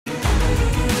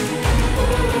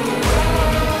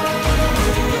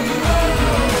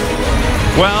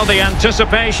Well, the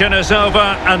anticipation is over,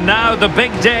 and now the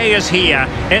big day is here.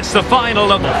 It's the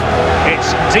final of...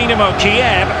 It's Dynamo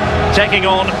Kyiv taking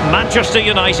on Manchester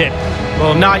United.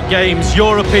 Well, night games,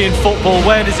 European football,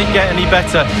 where does it get any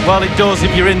better? Well, it does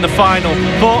if you're in the final.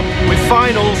 But with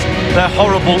finals, they're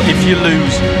horrible if you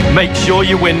lose. Make sure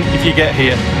you win if you get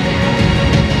here.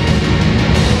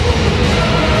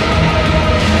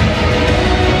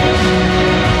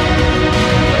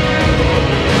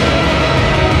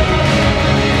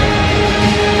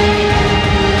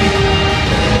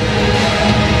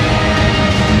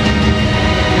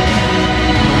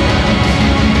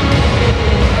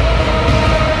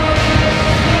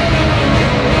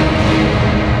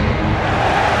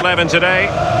 Today,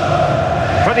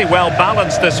 pretty well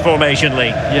balanced, this formation, Lee.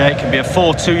 Yeah, it can be a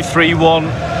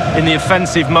 4-2-3-1 in the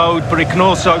offensive mode, but it can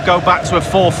also go back to a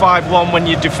 4-5-1 when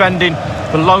you're defending.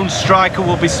 The lone striker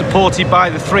will be supported by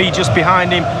the three just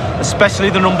behind him, especially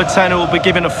the number 10, who will be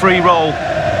given a free role.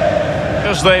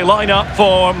 As they line up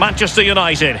for Manchester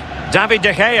United, David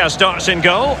De Gea starts in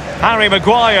goal. Harry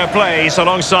Maguire plays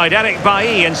alongside Eric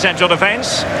Bailly in central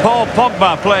defence. Paul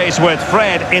Pogba plays with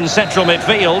Fred in central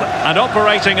midfield. And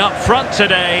operating up front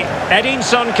today,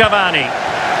 Edinson Cavani.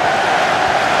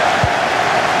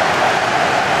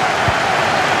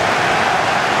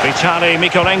 Vitaly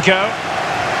Mykolenko.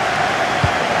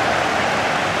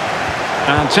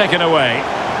 And taken away.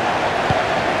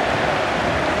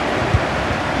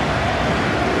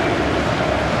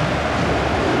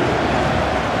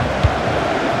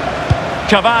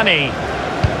 Cavani.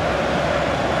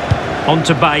 On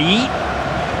to Bailly.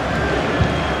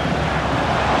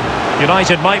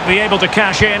 United might be able to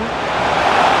cash in.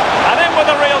 And in with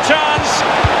a real chance.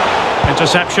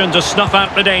 Interception to snuff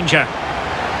out the danger.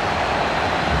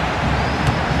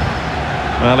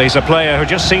 Well, he's a player who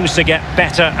just seems to get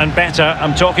better and better.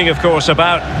 I'm talking, of course,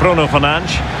 about Bruno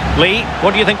Fernandes. Lee,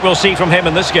 what do you think we'll see from him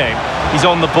in this game? He's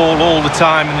on the ball all the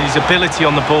time, and his ability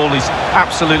on the ball is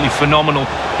absolutely phenomenal.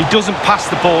 He doesn't pass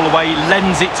the ball away, he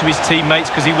lends it to his teammates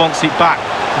because he wants it back.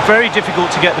 Very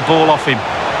difficult to get the ball off him.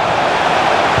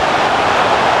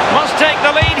 Must take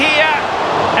the lead here.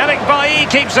 Eric Bailly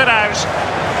keeps it out.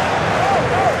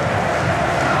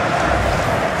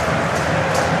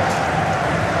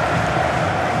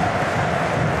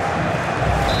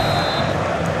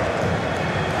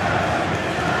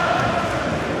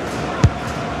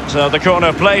 So the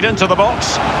corner played into the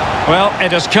box. Well,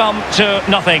 it has come to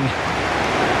nothing.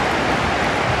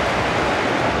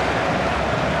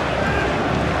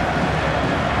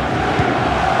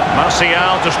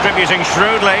 Martial distributing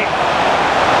shrewdly.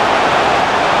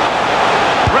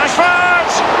 Rashford!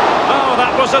 Oh,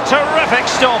 that was a terrific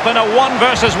stop in a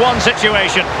 1-versus-1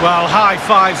 situation. Well, high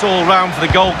fives all round for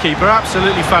the goalkeeper.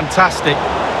 Absolutely fantastic.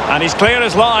 And he's clear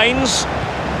as lines.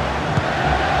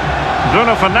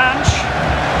 Bruno Fernandes.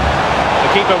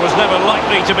 The keeper was never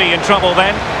likely to be in trouble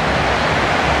then.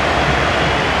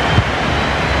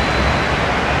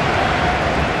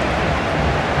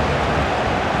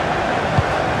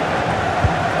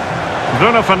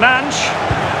 Bruno Fernandes.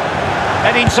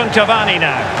 Edinson Cavani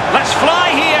now. Let's fly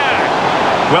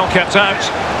here. Well kept out.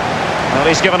 Well,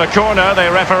 he's given a corner,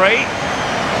 the referee.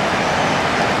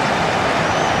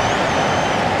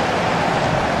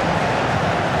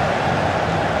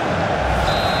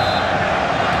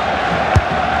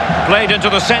 Played into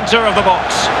the centre of the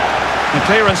box. The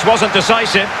clearance wasn't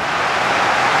decisive.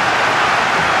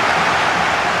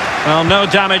 Well, no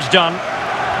damage done.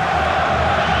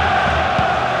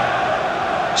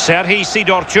 Serhii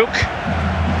Sidorchuk.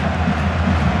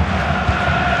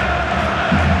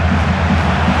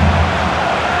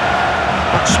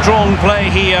 Strong play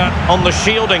here on the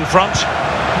shielding front.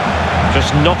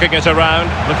 Just knocking it around,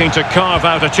 looking to carve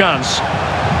out a chance.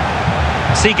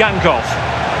 Sigankov.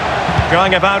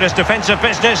 Going about his defensive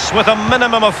business with a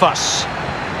minimum of fuss.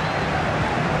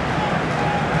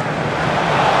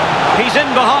 He's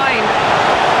in behind.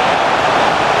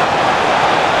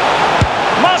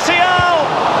 Martial!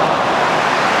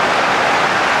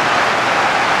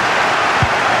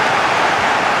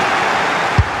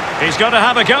 He's got to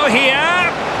have a go here.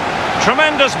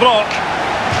 Tremendous block.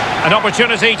 An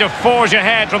opportunity to forge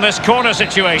ahead from this corner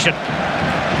situation.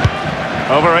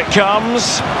 Over it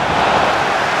comes.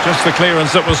 Just the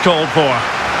clearance that was called for.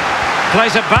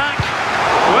 Plays it back.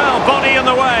 Well, body in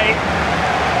the way.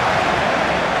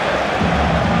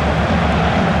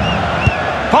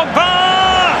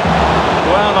 Pogba!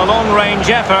 Well, a long-range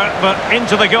effort, but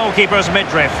into the goalkeeper's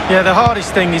midriff. Yeah, the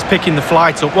hardest thing is picking the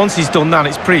flight up. Once he's done that,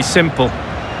 it's pretty simple.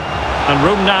 And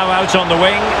room now out on the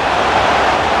wing.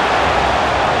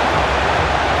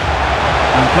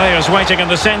 And players waiting in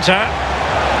the centre.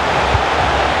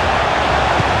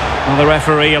 Well, the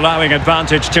referee allowing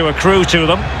advantage to accrue to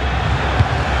them.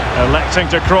 Electing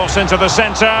to cross into the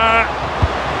centre.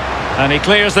 And he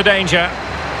clears the danger.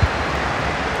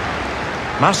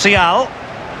 Martial.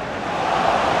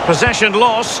 Possession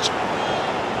lost.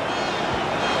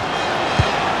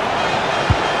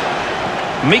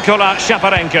 Mikola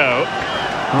Shaparenko.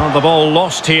 Oh, the ball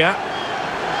lost here.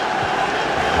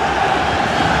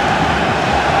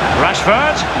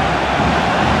 Rashford.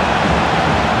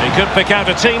 He could pick out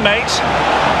a teammate.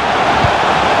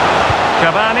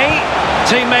 Cavani.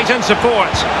 Teammate in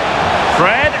support.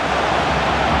 Fred.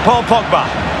 Paul Pogba.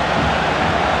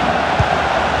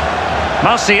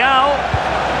 Martial.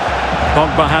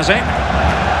 Pogba has it.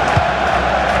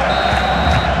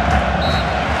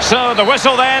 So the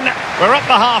whistle then. We're up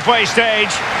the halfway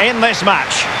stage in this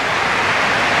match.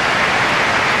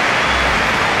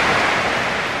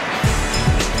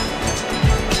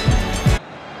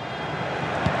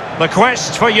 The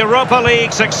quest for Europa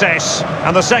League success,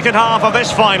 and the second half of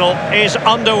this final is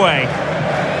underway.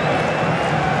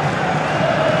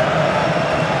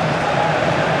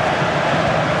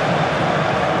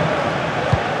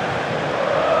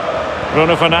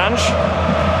 Bruno Fernandes.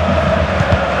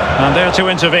 And there to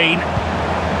intervene.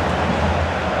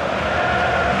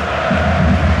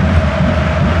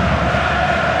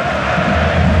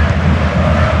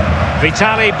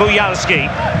 Vitaly Buyalski.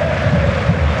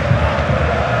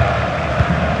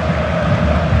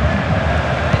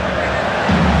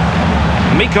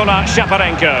 Mikola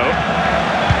Shaparenko.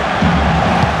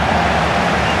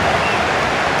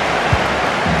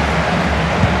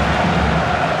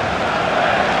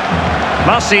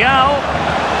 Martial.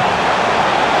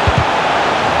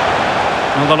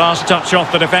 Well, the last touch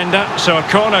off the defender, so a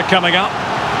corner coming up.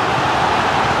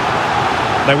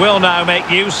 They will now make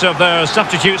use of their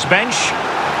substitutes bench.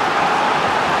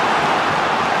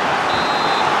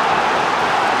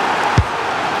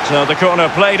 So the corner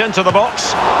played into the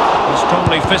box.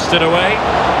 Strongly fisted away.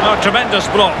 Oh, tremendous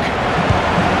block.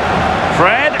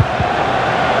 Fred.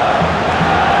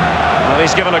 Well,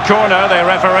 he's given a corner, the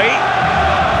referee.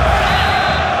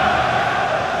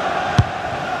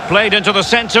 Played into the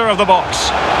centre of the box.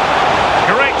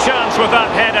 Great chance with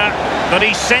that header, but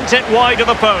he sent it wide of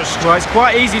the post. Well, it's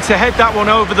quite easy to head that one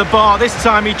over the bar. This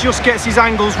time he just gets his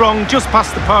angles wrong, just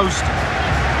past the post.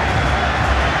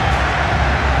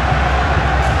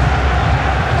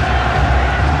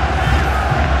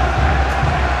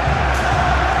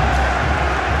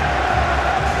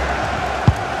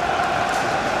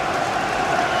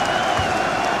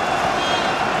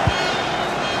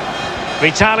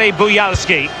 Vitaly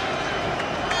Buyalski.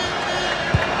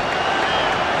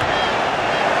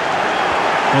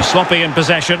 Well, sloppy in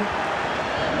possession.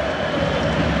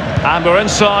 And we're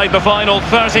inside the final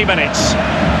 30 minutes.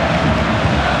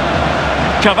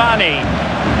 Cavani.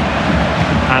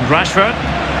 And Rashford.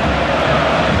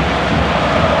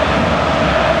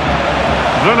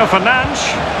 Bruno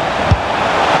Fernandes.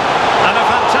 And a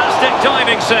fantastic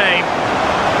diving save.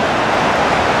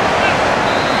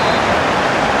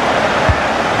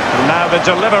 Now the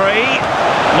delivery,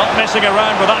 not messing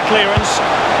around with that clearance,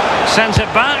 sends it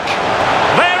back.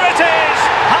 There it is!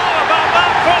 How about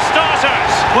that for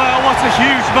starters? Well, what a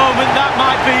huge moment that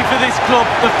might be for this club.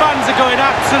 The fans are going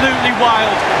absolutely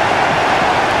wild.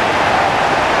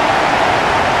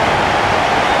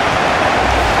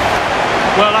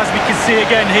 Well, as we can see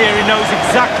again here, he knows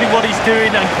exactly what he's doing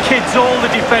and kids all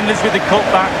the defenders with the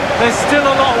cutback. There's still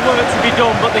a lot of work to be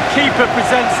done, but the keeper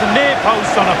presents the near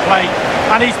post on a plate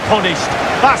and he's punished.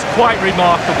 That's quite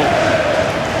remarkable.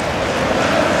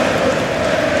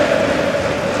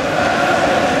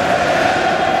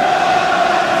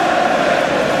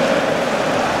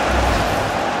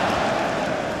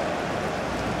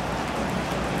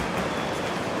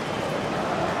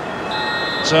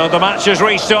 So the match has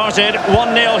restarted,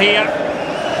 1-0 here.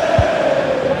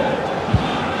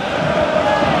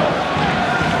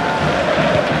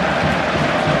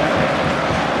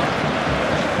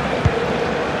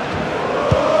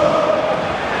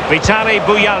 Vitaly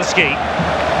Buyalski.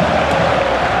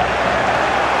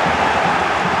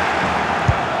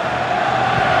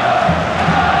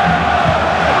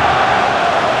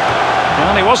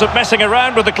 Well, he wasn't messing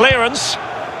around with the clearance.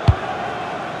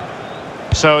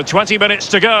 So 20 minutes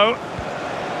to go.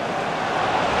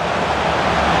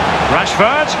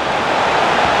 Rashford.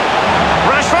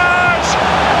 Rashford!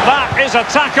 That is a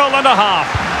tackle and a half.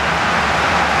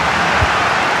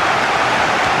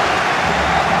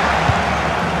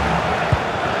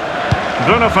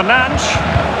 Bruno Fernandes.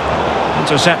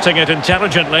 Intercepting it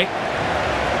intelligently.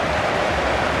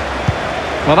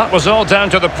 Well, that was all down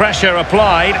to the pressure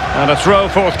applied and a throw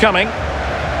forthcoming.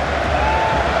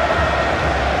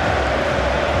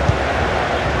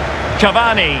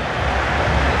 Cavani.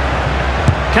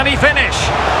 Can he finish?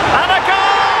 And a goal!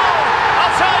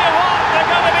 I'll tell you what, they're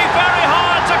going to be very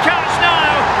hard to catch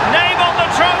now. Name on the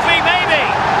trophy, maybe.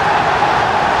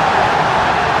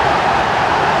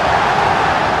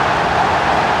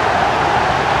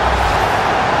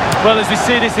 Well, as we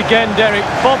see this again, Derek,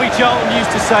 Bobby Charlton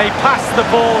used to say, pass the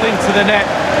ball into the net,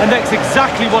 and that's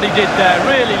exactly what he did there.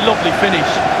 Really lovely finish.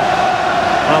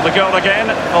 Well, the goal again,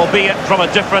 albeit from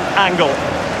a different angle.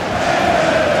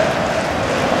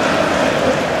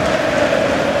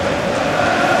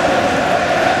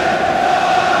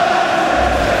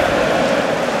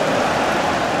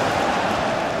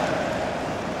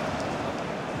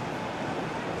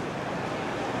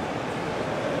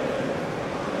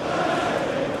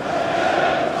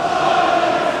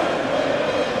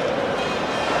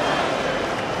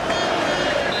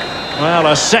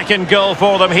 Well, a second goal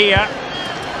for them here.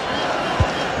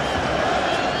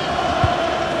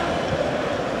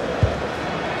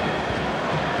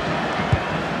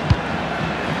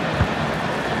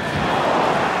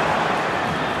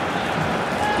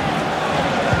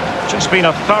 Just been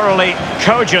a thoroughly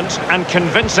cogent and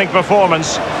convincing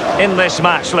performance in this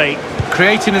match, Lee.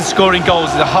 Creating and scoring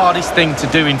goals is the hardest thing to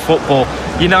do in football.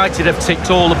 United have ticked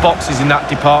all the boxes in that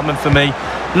department for me.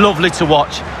 Lovely to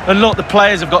watch. And look, the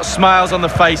players have got smiles on their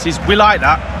faces. We like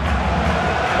that.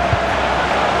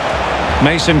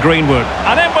 Mason Greenwood.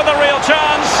 And in with a real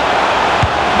chance.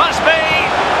 Must be.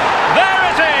 There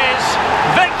it is.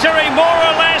 Victory more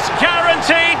or less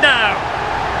guaranteed now.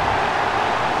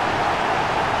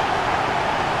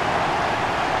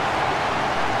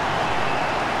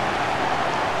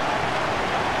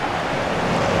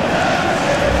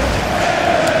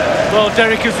 Well,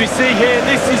 Derek, as we see here,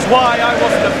 this is why I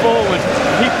wasn't a forward.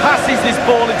 He passes this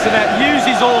ball into net,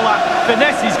 uses all that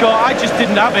finesse he's got. I just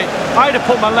didn't have it. I'd have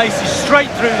put my laces straight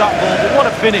through that ball, but what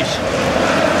a finish.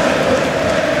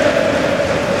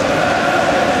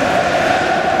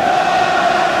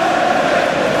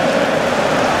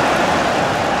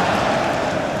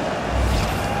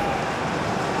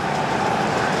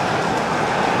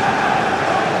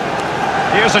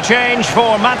 Here's a change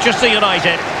for Manchester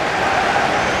United.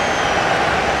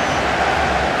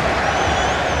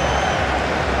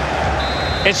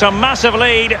 It's a massive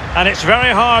lead, and it's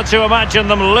very hard to imagine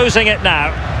them losing it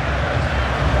now.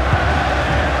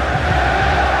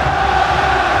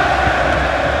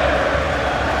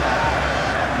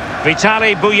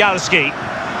 Vitaly Buyalski.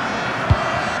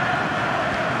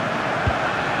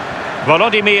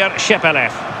 Volodymyr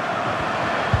Shepelev.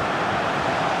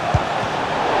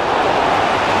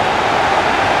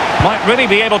 Might really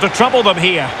be able to trouble them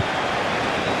here.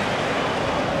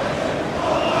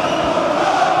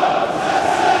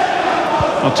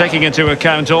 Well, taking into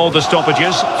account all the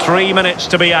stoppages, 3 minutes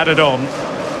to be added on.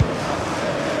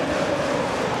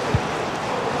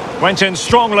 Went in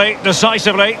strongly,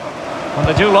 decisively, and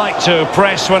they do like to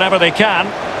press whenever they can.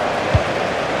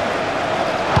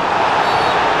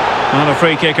 And a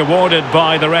free kick awarded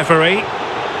by the referee.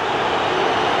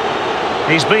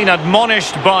 He's been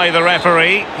admonished by the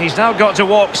referee. He's now got to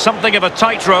walk something of a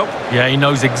tightrope. Yeah, he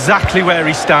knows exactly where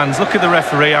he stands. Look at the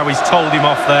referee, how he's told him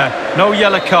off there. No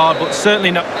yellow card, but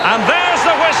certainly no... And there's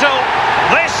the whistle.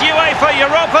 This UEFA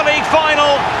Europa League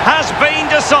final has been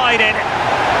decided.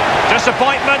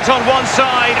 Disappointment on one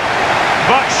side,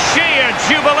 but sheer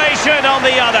jubilation on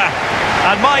the other.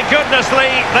 And my goodness,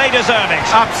 Lee, they deserve it.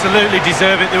 Absolutely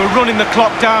deserve it. They were running the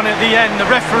clock down at the end. The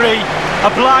referee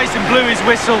obliged and blew his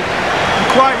whistle. And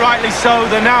quite rightly so.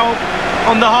 They're now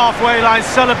on the halfway line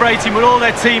celebrating with all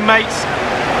their teammates.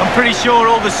 I'm pretty sure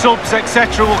all the subs,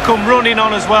 etc. will come running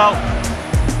on as well.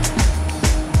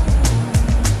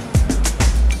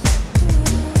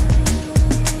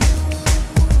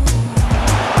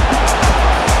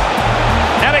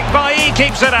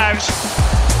 Keeps it out.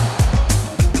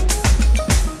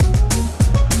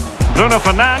 Bruno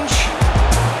Fernandes.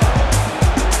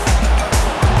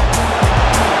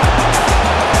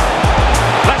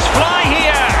 Let's fly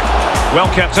here.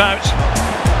 Well kept out.